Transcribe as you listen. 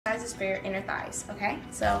exercises for your inner thighs, okay?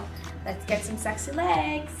 So let's get some sexy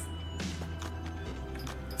legs.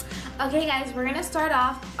 Okay guys, we're gonna start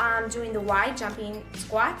off doing the wide jumping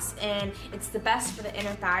squats, and it's the best for the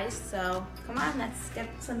inner thighs. So come on, let's get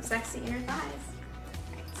some sexy inner thighs.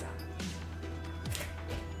 Alright, so.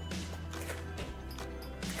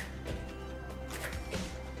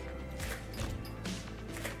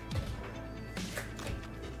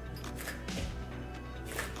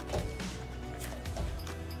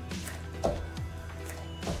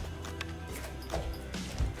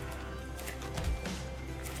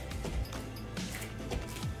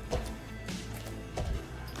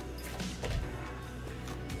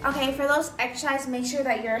 Okay, for those exercises, make sure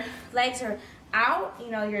that your legs are out, you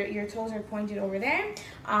know, your toes are pointed over there.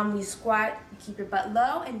 You squat, keep your butt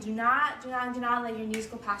low, and do not let your knees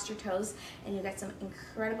go past your toes, and you'll get some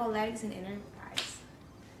incredible legs and inner thighs.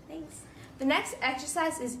 Thanks. The next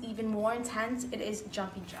exercise is even more intense. It is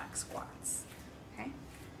jumping jack squats. Okay.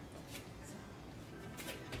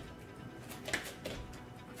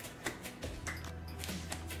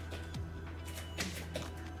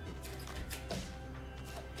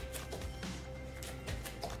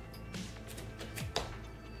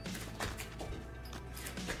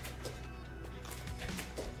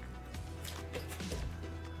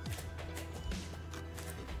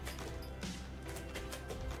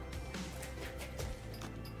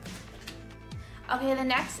 Okay, the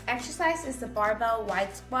next exercise is the barbell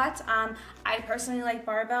wide squat. I personally like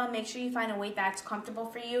barbell. Make sure you find a weight that's comfortable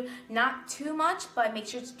for you. Not too much, but make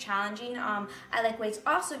sure it's challenging. I like weights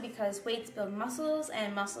also because weights build muscles,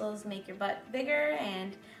 and muscles make your butt bigger,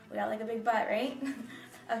 and we got like a big butt, right?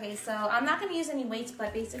 Okay, so I'm not gonna use any weights,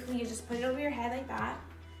 but basically you just put it over your head like that,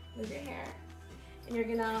 move your hair, and you're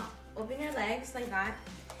gonna open your legs like that.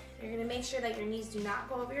 You're gonna make sure that your knees do not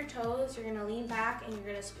go over your toes. You're gonna lean back and you're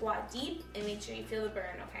gonna squat deep and make sure you feel the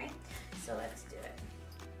burn, okay? So let's do it.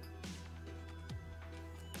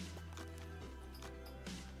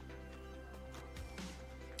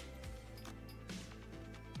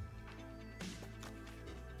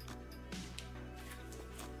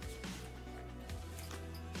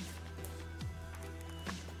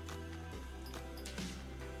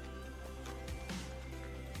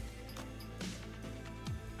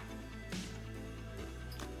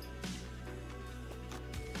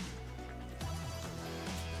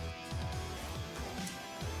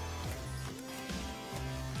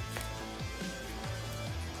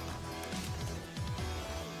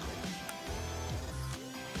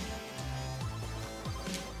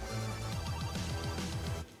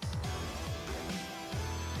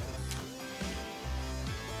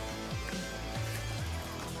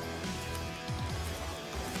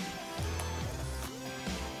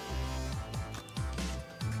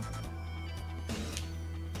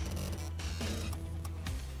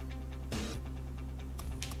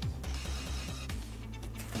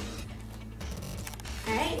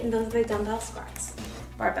 Alright, and those are the dumbbell squats.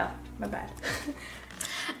 Barbell, my bad.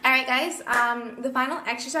 Alright guys, the final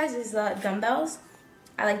exercise is the dumbbells.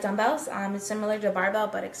 I like dumbbells. It's similar to a barbell,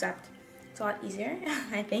 but except it's a lot easier,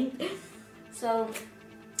 I think. So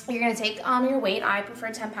you're going to take your weight. I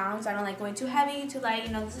prefer 10 pounds. I don't like going too heavy, too light.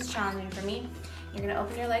 You know, this is challenging for me. You're going to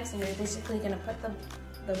open your legs, and you're basically going to put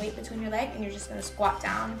the weight between your legs, and you're just going to squat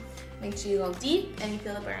down. Make sure you go deep and you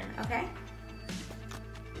feel the burn, okay?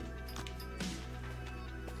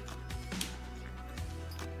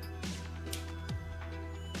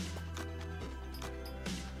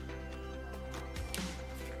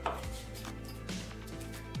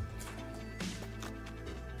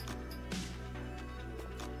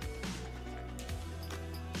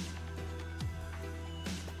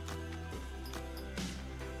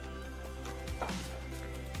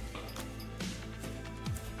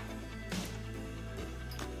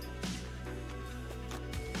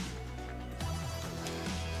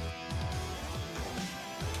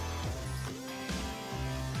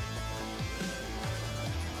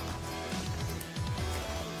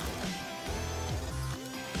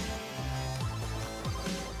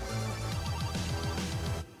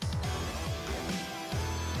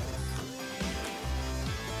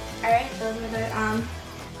 Alright, those are the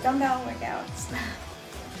dumbbell workouts.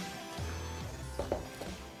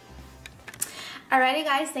 Alrighty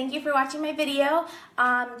guys, thank you for watching my video.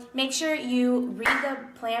 Make sure you read the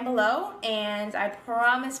plan below, and I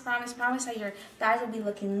promise that your thighs will be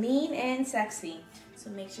looking lean and sexy.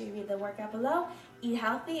 So make sure you read the workout below, eat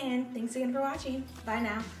healthy, and thanks again for watching. Bye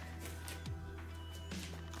now.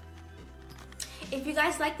 If you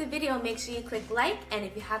guys liked the video, make sure you click like, and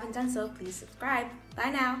if you haven't done so, please subscribe.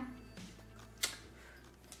 Bye now.